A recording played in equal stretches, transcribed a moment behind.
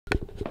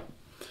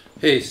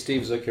Hey,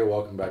 Steve Zook here.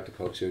 Welcome back to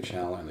Polkzoo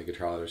channel and the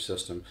guitar ladder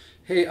system.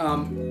 Hey,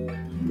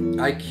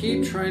 I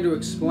keep trying to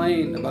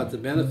explain about the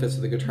benefits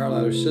of the guitar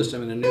ladder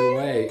system in a new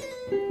way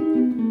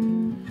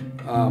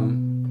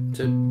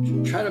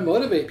to try to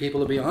motivate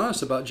people to be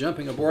honest about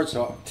jumping aboard.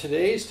 So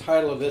today's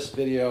title of this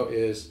video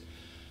is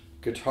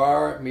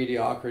Guitar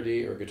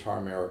Mediocrity or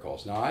Guitar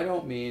Miracles. Now, I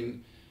don't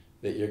mean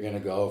that you're going to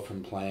go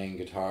from playing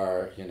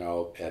guitar,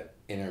 at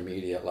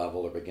intermediate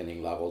level or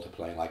beginning level to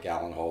playing like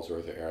Alan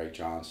Holdsworth or Eric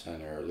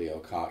Johnson or Leo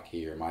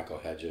Kottke or Michael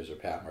Hedges or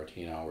Pat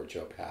Martino or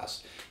Joe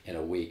Pass in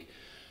a week.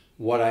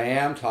 What I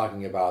am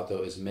talking about,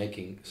 though, is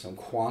making some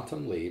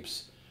quantum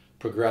leaps,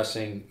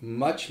 progressing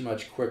much,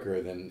 much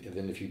quicker than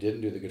if you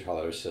didn't do the guitar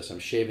ladder system,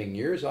 shaving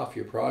years off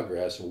your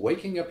progress,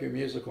 waking up your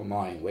musical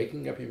mind,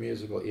 waking up your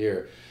musical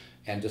ear,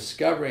 and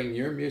discovering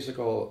your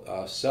musical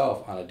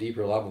self on a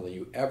deeper level than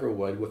you ever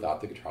would without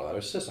the guitar ladder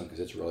system,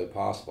 because it's really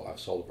possible. I've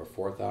sold over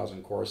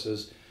 4,000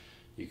 courses.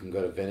 You can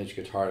go to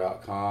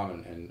vintageguitar.com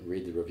and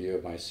read the review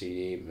of my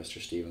CD.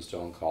 Mr. Steven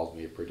Stone calls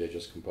me a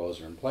prodigious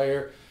composer and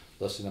player.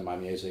 Listen to my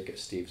music at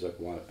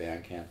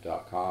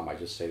stevezook1@bandcamp.com. I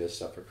just say this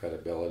stuff for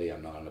credibility.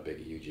 I'm not on a big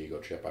huge ego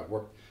trip. I've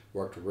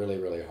worked really,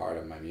 really hard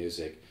on my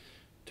music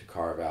to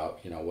carve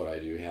out what I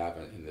do have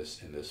in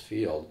this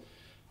field.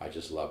 I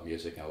just love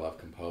music and I love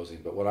composing.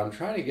 But what I'm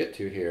trying to get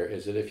to here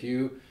is that if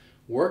you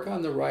work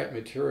on the right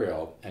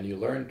material and you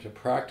learn to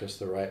practice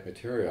the right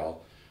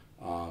material,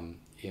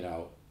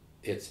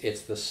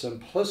 it's the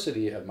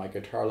simplicity of my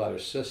guitar ladder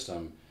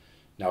system.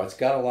 Now, it's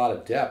got a lot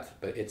of depth,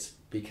 but it's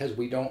because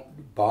we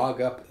don't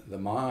bog up the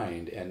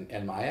mind.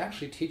 And I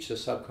actually teach the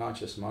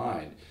subconscious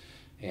mind.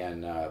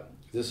 And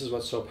this is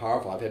what's so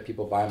powerful. I've had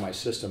people buy my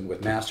system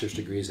with master's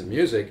degrees in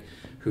music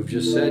who've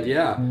just said,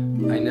 yeah,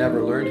 I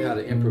never learned how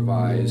to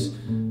improvise.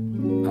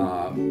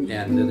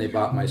 And then they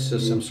bought my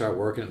system, start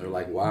working, and they're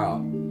like, wow.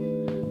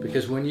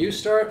 Because when you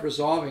start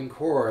resolving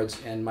chords,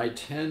 and my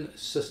 10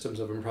 systems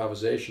of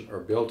improvisation are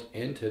built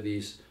into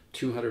these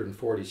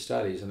 240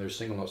 studies, and there's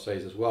single note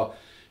studies as well,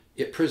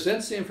 it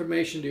presents the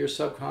information to your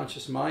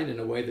subconscious mind in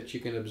a way that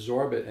you can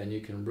absorb it and you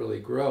can really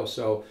grow.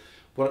 So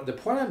the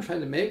point I'm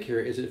trying to make here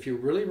is that if you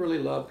really, really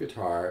love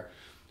guitar,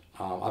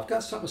 I've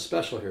got something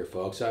special here,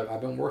 folks.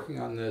 I've been working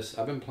on this.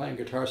 I've been playing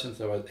guitar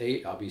since I was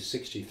 8. I'll be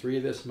 63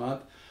 this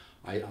month.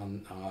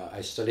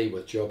 I studied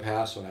with Joe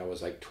Pass when I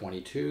was like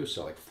 22,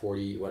 so like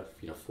 40, more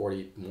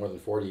than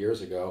 40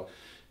 years ago.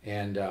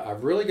 And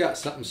I've really got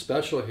something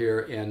special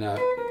here. And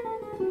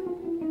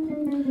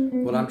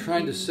what I'm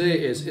trying to say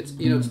is,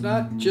 it's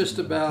not just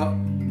about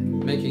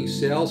making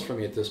sales for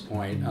me at this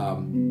point.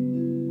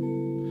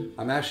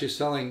 I'm actually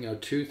selling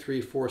 2,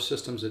 3, 4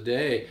 systems a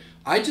day.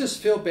 I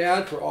just feel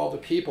bad for all the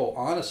people,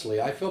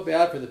 honestly. I feel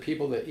bad for the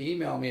people that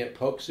email me at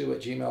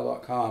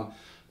polkzoo@gmail.com.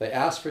 They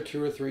ask for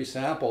 2 or 3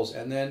 samples,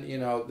 and then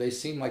they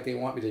seem like they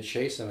want me to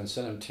chase them and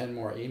send them 10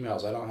 more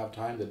emails. I don't have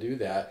time to do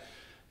that.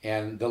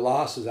 And the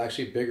loss is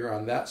actually bigger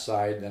on that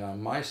side than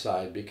on my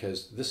side,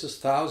 because this is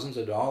thousands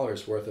of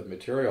dollars worth of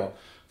material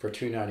for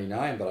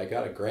 $2.99, but I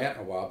got a grant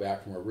a while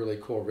back from a really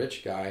cool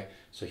rich guy,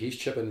 so he's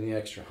chipping in the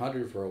extra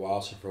 100 for a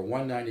while. So for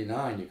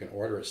 $1.99, you can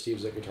order at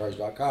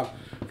stevezookguitars.com.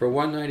 For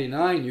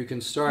 $1.99, you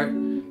can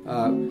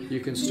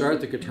start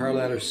the guitar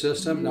ladder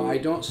system. Now, I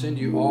don't send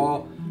you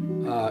all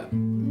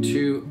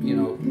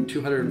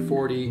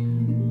 240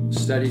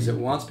 studies at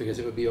once, because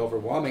it would be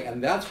overwhelming.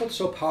 And that's what's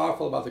so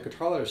powerful about the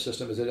guitar ladder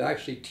system, is it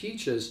actually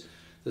teaches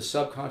the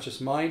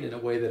subconscious mind in a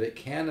way that it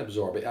can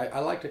absorb it. I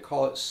like to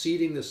call it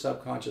seeding the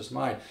subconscious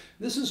mind.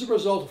 This is a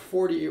result of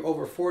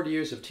over 40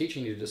 years of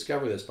teaching you to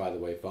discover this, by the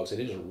way, folks. I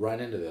didn't just run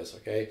into this,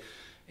 okay?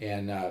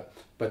 And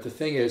but the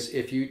thing is,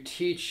 if you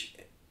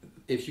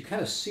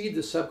kind of seed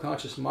the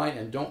subconscious mind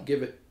and don't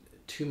give it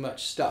too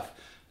much stuff.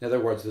 In other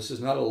words, this is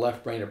not a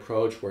left brain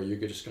approach where you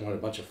could just go on a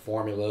bunch of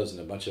formulas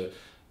and a bunch of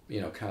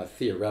kind of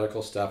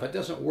theoretical stuff. It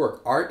doesn't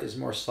work. Art is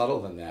more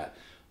subtle than that.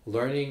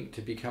 Learning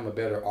to become a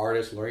better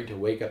artist, learning to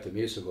wake up the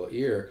musical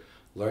ear,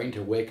 learning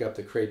to wake up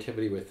the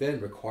creativity within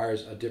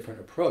requires a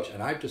different approach.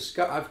 And I've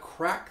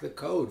cracked the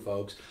code,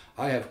 folks.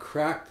 I have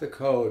cracked the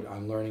code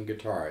on learning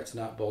guitar. It's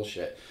not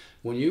bullshit.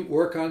 When you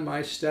work on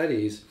my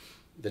studies,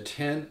 the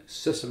 10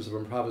 systems of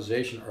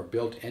improvisation are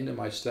built into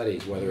my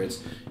studies, whether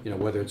it's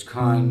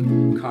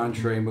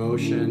contrary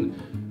motion,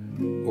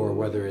 or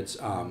whether it's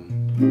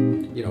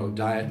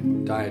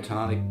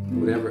diatonic,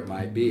 whatever it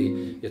might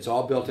be. It's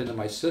all built into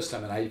my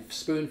system, and I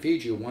spoon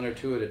feed you 1 or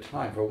 2 at a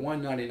time for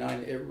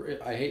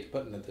 $1.99. I hate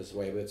putting it this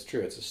way, but it's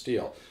true. It's a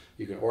steal.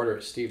 You can order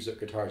at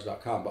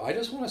stevezookguitars.com. But I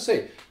just want to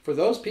say, for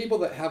those people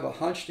that have a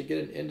hunch to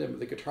get into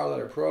the guitar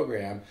ladder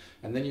program,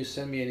 and then you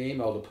send me an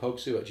email to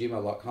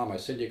polkzoo@gmail.com, I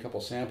send you a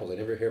couple samples, I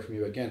never hear from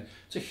you again,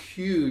 it's a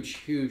huge,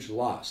 huge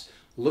loss.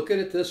 Look at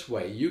it this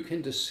way. You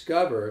can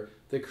discover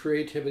the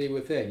creativity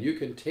within. You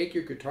can take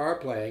your guitar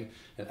playing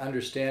and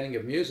understanding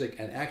of music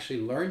and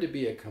actually learn to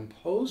be a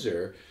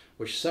composer,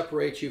 which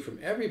separates you from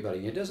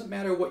everybody. It doesn't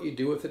matter what you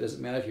do with it. It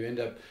doesn't matter if you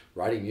end up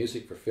writing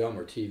music for film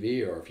or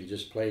TV, or if you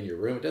just play in your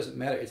room. It doesn't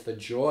matter. It's the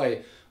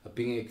joy of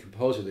being a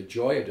composer, the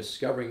joy of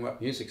discovering what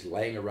music's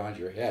laying around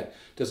your head.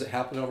 Does it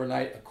happen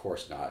overnight? Of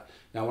course not.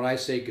 Now, when I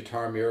say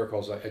guitar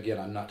miracles, again,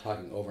 I'm not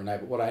talking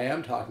overnight, but what I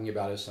am talking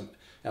about is some,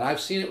 and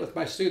I've seen it with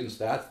my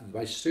students.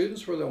 My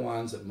students were the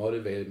ones that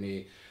motivated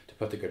me to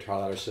put the guitar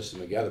ladder system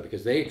together,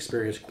 because they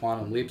experienced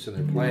quantum leaps in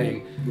their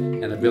playing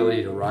and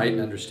ability to write and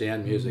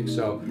understand music.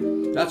 So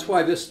that's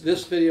why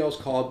this video is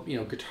called,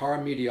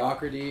 Guitar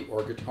Mediocrity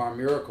or Guitar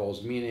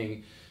Miracles,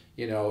 meaning,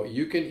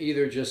 you can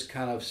either just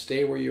kind of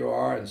stay where you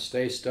are and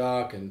stay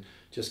stuck and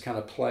just kind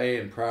of play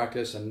and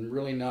practice and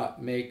really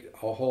not make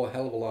a whole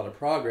hell of a lot of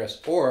progress,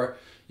 or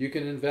you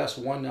can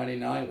invest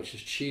 $1.99, which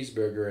is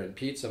cheeseburger and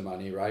pizza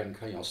money, right, and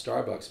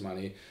Starbucks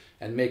money,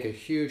 and make a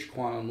huge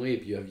quantum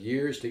leap. You have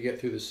years to get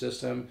through the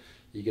system.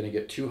 You're going to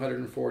get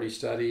 240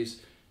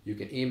 studies. You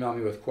can email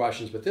me with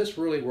questions, but this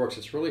really works.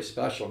 It's really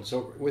special. And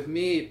so with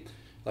me,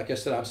 like I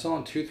said, I'm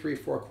selling 2, 3,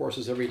 4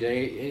 courses every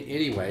day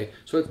anyway.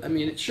 So,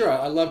 sure,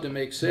 I love to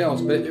make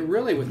sales, but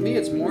really, with me,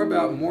 it's more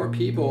about more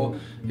people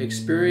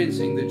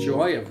experiencing the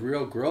joy of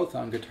real growth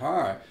on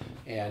guitar.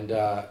 And,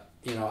 I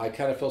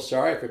kind of feel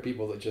sorry for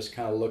people that just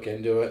kind of look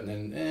into it and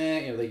then,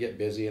 they get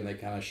busy and they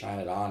kind of shine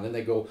it on. Then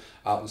they go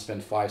out and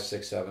spend $5,000,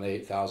 $6,000,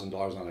 $7,000,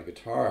 $8,000 on a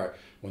guitar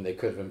when they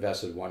could have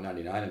invested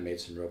 $199 and made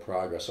some real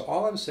progress. So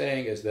all I'm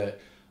saying is that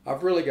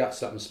I've really got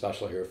something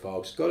special here,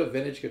 folks. Go to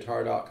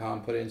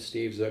vintageguitar.com, put in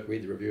Steve Zook,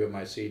 read the review of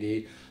my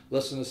CD,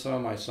 listen to some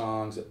of my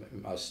songs at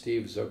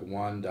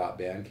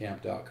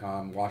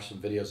stevezook1.bandcamp.com, watch some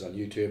videos on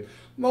YouTube.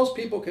 Most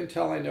people can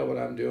tell I know what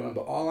I'm doing,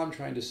 but all I'm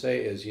trying to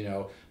say is,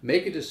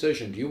 make a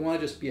decision. Do you want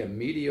to just be a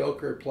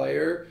mediocre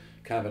player,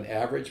 kind of an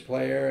average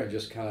player, and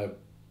just kind of,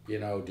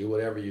 do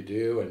whatever you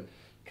do and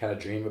kind of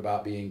dream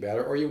about being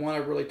better? Or you want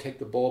to really take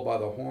the bull by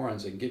the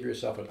horns and give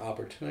yourself an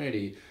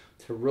opportunity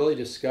to really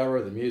discover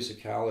the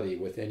musicality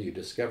within you,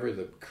 discover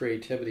the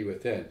creativity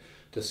within,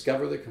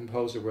 discover the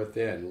composer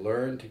within,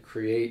 learn to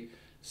create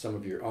some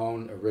of your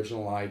own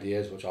original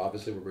ideas, which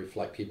obviously will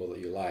reflect people that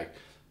you like.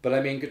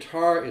 But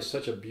guitar is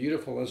such a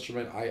beautiful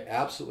instrument. I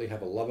absolutely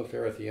have a love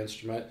affair with the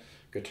instrument.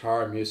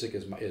 Guitar and music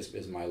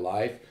is my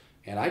life,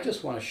 and I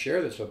just want to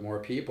share this with more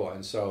people.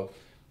 And so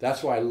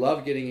that's why I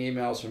love getting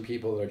emails from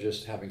people that are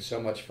just having so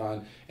much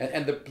fun.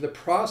 And the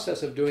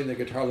process of doing the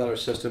guitar ladder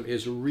system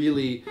is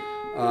really,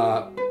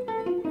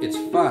 it's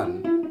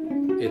fun.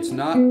 It's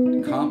not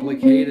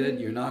complicated.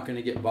 You're not going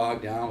to get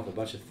bogged down with a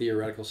bunch of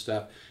theoretical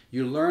stuff.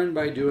 You learn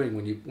by doing.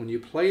 When you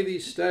play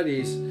these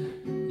studies,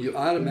 you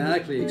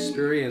automatically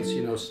experience,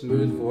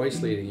 smooth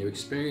voice leading. You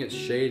experience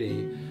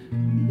shading,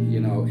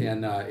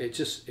 and it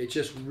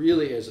just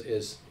really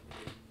is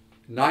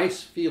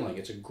nice feeling.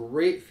 It's a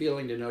great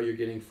feeling to know you're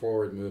getting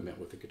forward movement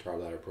with the guitar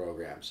ladder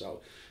program.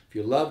 So if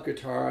you love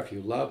guitar, if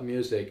you love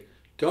music,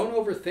 don't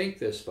overthink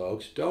this,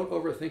 folks. Don't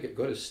overthink it.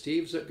 Go to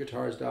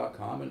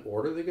stevezookguitars.com and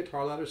order the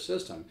guitar ladder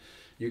system.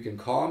 You can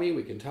call me.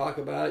 We can talk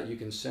about it. You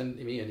can send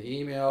me an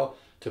email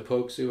to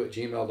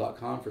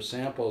polkzoo@gmail.com for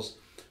samples.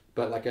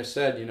 But like I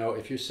said,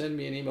 if you send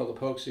me an email to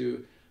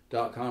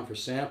polkzoo.com for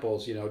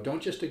samples,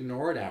 don't just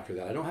ignore it after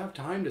that. I don't have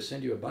time to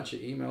send you a bunch of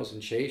emails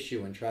and chase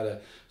you and try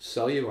to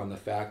sell you on the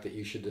fact that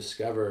you should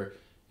discover,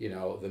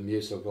 the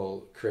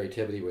musical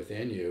creativity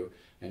within you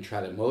and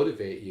try to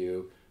motivate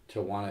you to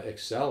want to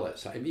excel at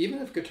something. Even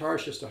if guitar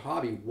is just a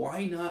hobby,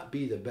 why not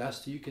be the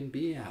best you can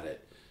be at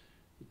it?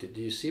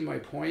 Do you see my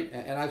point?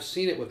 And I've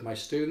seen it with my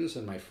students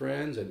and my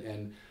friends,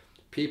 and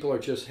people are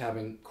just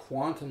having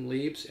quantum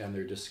leaps, and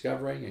they're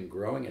discovering and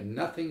growing, and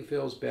nothing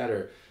feels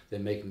better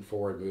than making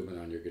forward movement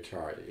on your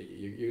guitar.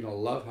 You're going to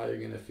love how you're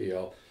going to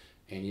feel,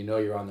 and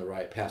you're on the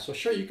right path. So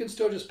sure, you can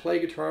still just play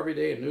guitar every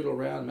day and noodle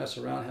around, mess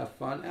around, have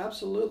fun,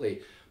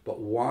 absolutely. But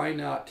why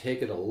not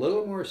take it a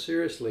little more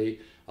seriously,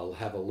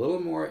 have a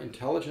little more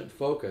intelligent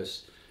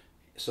focus,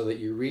 so that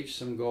you reach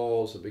some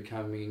goals of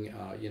becoming,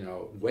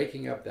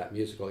 waking up that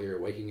musical ear,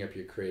 waking up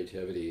your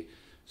creativity.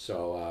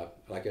 So,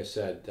 like I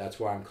said, that's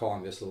why I'm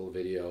calling this little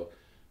video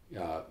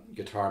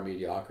Guitar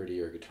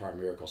Mediocrity or Guitar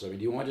Miracles. Do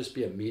you want to just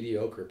be a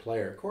mediocre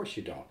player? Of course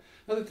you don't.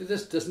 Now,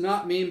 this does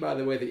not mean, by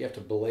the way, that you have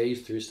to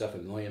blaze through stuff a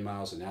million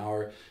miles an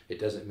hour. It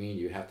doesn't mean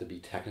you have to be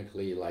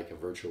technically like a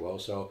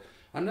virtuoso.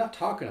 I'm not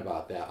talking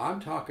about that. I'm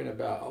talking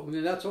about,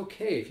 that's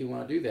okay if you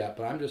want to do that,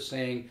 but I'm just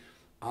saying,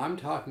 I'm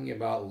talking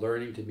about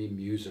learning to be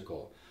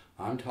musical.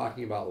 I'm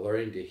talking about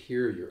learning to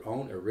hear your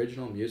own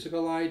original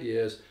musical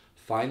ideas,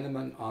 find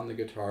them on the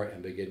guitar,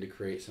 and begin to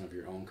create some of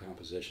your own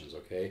compositions,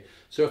 okay?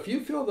 So if you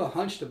feel the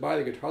hunch to buy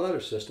the guitar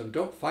ladder system,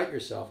 don't fight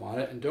yourself on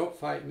it, and don't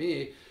fight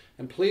me,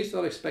 and please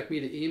don't expect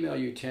me to email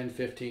you 10,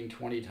 15,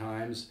 20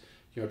 times,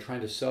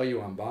 trying to sell you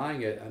on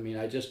buying it. I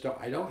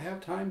don't have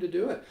time to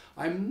do it.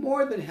 I'm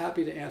more than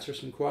happy to answer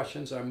some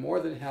questions. I'm more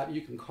than happy. You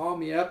can call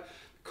me up.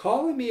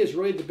 Calling me is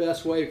really the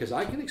best way, because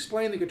I can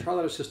explain the guitar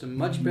ladder system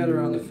much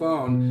better on the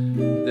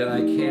phone than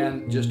I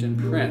can just in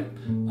print.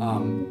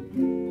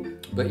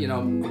 But you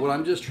know, what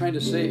I'm just trying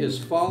to say is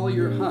follow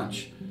your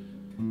hunch.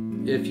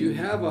 If you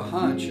have a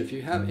hunch, if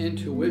you have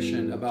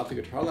intuition about the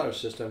guitar ladder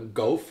system,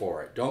 go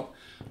for it.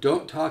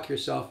 Don't talk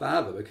yourself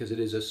out of it, because it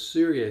is a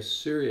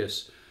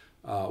serious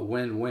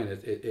win-win.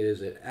 It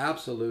is an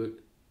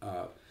absolute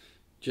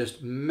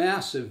just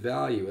massive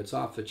value. It's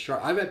off the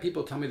chart. I've had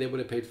people tell me they would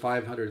have paid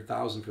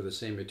 $500,000 for the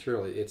same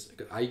material.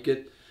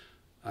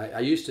 I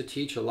used to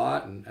teach a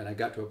lot, and I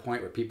got to a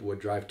point where people would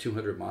drive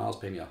 200 miles,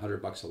 pay me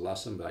 $100 a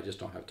lesson, but I just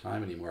don't have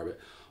time anymore. But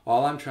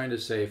all I'm trying to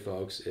say,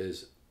 folks,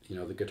 is, you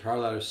know, the guitar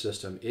ladder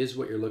system is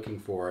what you're looking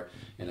for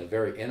in a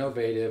very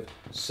innovative,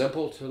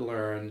 simple to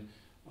learn,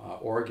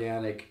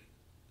 organic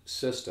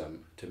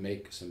system to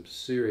make some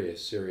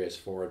serious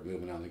forward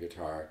movement on the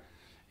guitar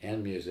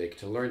and music,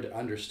 to learn to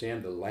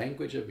understand the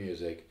language of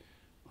music,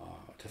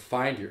 to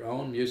find your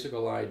own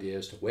musical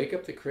ideas, to wake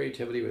up the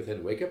creativity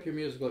within, wake up your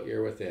musical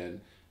ear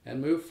within,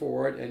 and move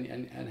forward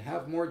and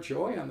have more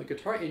joy on the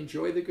guitar.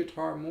 Enjoy the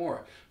guitar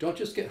more. Don't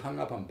just get hung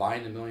up on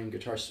buying a million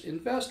guitars.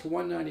 Invest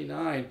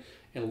 $199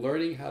 in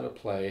learning how to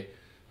play,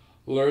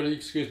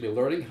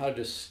 learning how to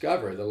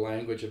discover the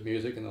language of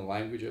music and the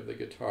language of the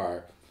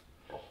guitar.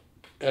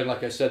 And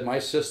like I said, my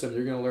system,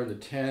 you're going to learn the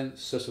 10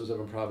 systems of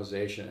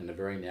improvisation in a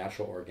very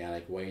natural,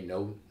 organic way.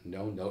 No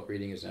note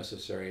reading is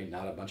necessary,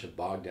 not a bunch of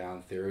bogged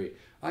down theory.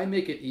 I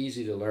make it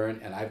easy to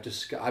learn, and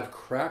I've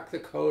cracked the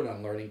code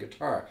on learning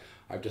guitar.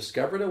 I've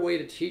discovered a way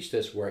to teach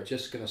this where it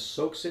just kind of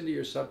soaks into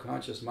your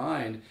subconscious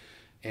mind,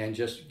 and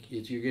just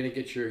you're going to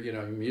get your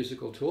your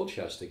musical tool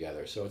chest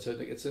together. So it's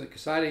an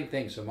exciting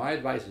thing. So my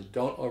advice is,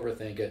 don't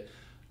overthink it.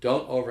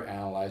 Don't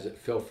overanalyze it.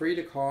 Feel free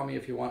to call me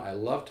if you want. I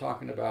love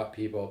talking about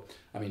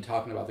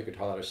talking about the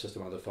guitar ladder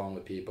system on the phone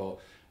with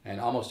people.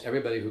 And almost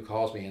everybody who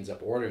calls me ends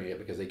up ordering it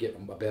because they get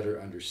a better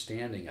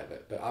understanding of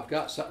it. But I've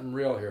got something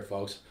real here,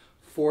 folks.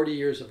 40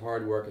 years of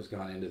hard work has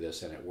gone into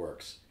this, and it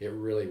works. It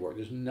really works.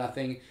 There's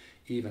nothing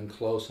even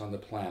close on the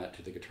planet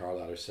to the guitar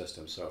ladder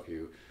system. So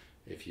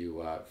if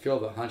you feel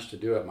the hunch to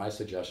do it, my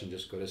suggestion,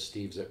 just go to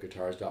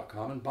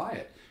stevesupguitars.com and buy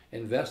it.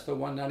 Invest the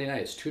 $199.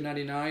 It's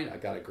 $299. I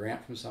got a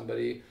grant from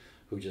somebody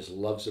who just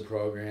loves the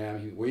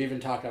program. We're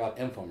even talking about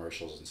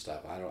infomercials and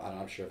stuff. I'm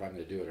not sure if I'm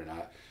going to do it or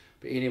not.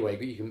 But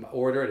anyway, you can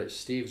order it at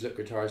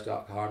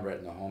stevesupguitars.com, right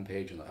in the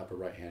homepage on the upper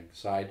right-hand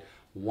side.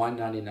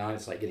 $199.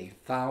 It's like getting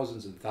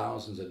thousands and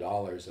thousands of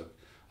dollars of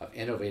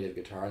innovative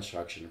guitar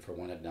instruction for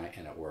 $199,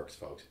 and it works,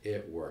 folks.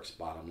 It works,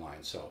 bottom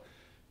line. So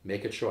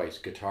make a choice: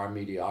 guitar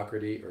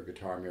mediocrity or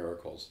guitar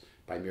miracles.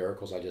 By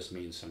miracles, I just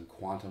mean some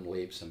quantum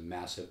leaps, some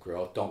massive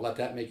growth. Don't let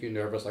that make you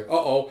nervous, like,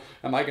 uh-oh,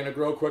 am I going to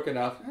grow quick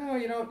enough?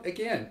 Oh,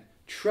 again,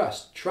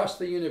 trust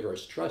the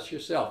universe, trust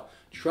yourself,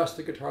 trust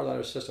the guitar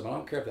ladder system. I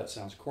don't care if that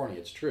sounds corny,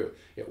 it's true.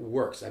 It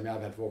works. I've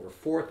had over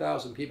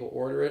 4,000 people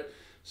order it,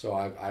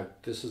 so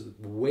this is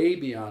way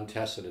beyond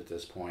tested at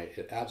this point.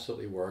 It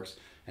absolutely works.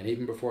 And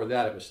even before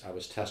that, I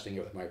was testing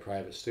it with my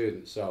private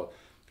students. So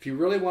if you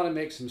really want to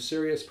make some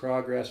serious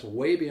progress,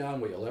 way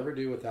beyond what you'll ever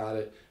do without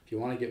it, if you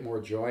want to get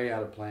more joy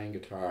out of playing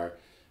guitar,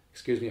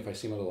 excuse me if I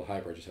seem a little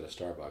hyper, I just had a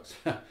Starbucks.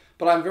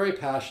 But I'm very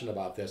passionate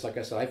about this. Like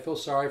I said, I feel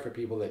sorry for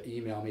people that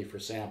email me for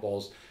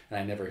samples and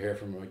I never hear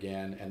from them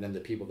again. And then the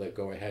people that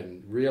go ahead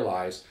and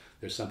realize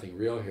there's something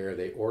real here,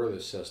 they order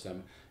the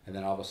system, and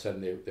then all of a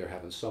sudden they're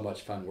having so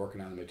much fun working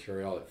on the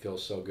material. It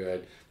feels so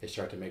good. They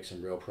start to make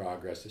some real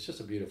progress. It's just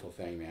a beautiful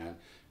thing, man.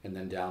 And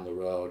then down the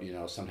road,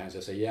 sometimes I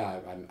say, yeah,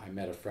 I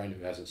met a friend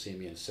who hasn't seen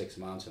me in 6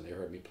 months, and they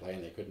heard me play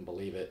and they couldn't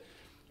believe it.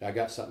 I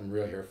got something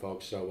real here,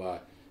 folks. So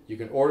you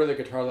can order the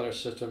guitar ladder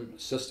system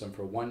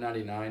for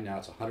 $199. Now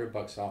it's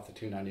 $100 off the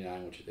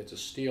 $299, which it's a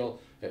steal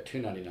at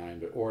 $299.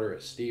 But order at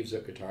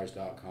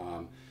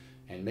stevesupguitars.com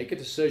and make a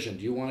decision.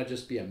 Do you want to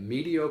just be a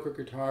mediocre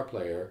guitar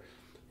player,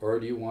 or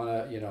do you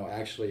want to,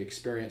 actually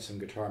experience some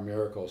guitar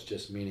miracles?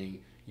 Just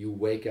meaning you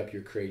wake up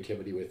your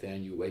creativity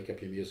within, you wake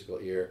up your musical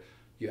ear,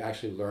 you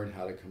actually learn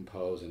how to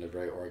compose in a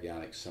very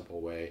organic,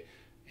 simple way.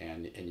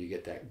 And you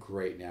get that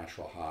great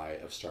natural high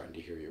of starting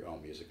to hear your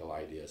own musical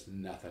ideas.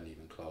 Nothing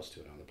even close to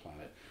it on the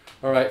planet.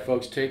 All right,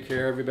 folks, take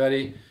care,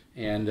 everybody.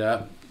 And,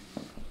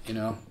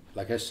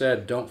 like I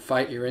said, don't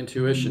fight your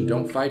intuition.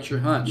 Don't fight your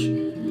hunch.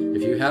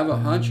 If you have a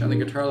hunch on the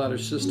guitar ladder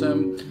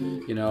system,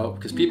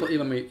 because people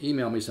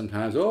email me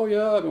sometimes, oh,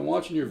 yeah, I've been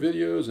watching your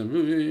videos,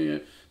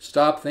 and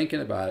stop thinking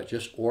about it.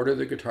 Just order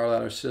the guitar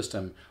ladder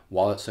system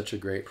while it's such a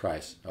great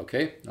price.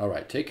 Okay? All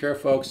right. Take care,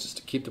 folks.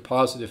 Just keep the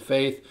positive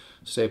faith.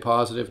 Stay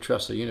positive.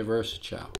 Trust the universe. Ciao.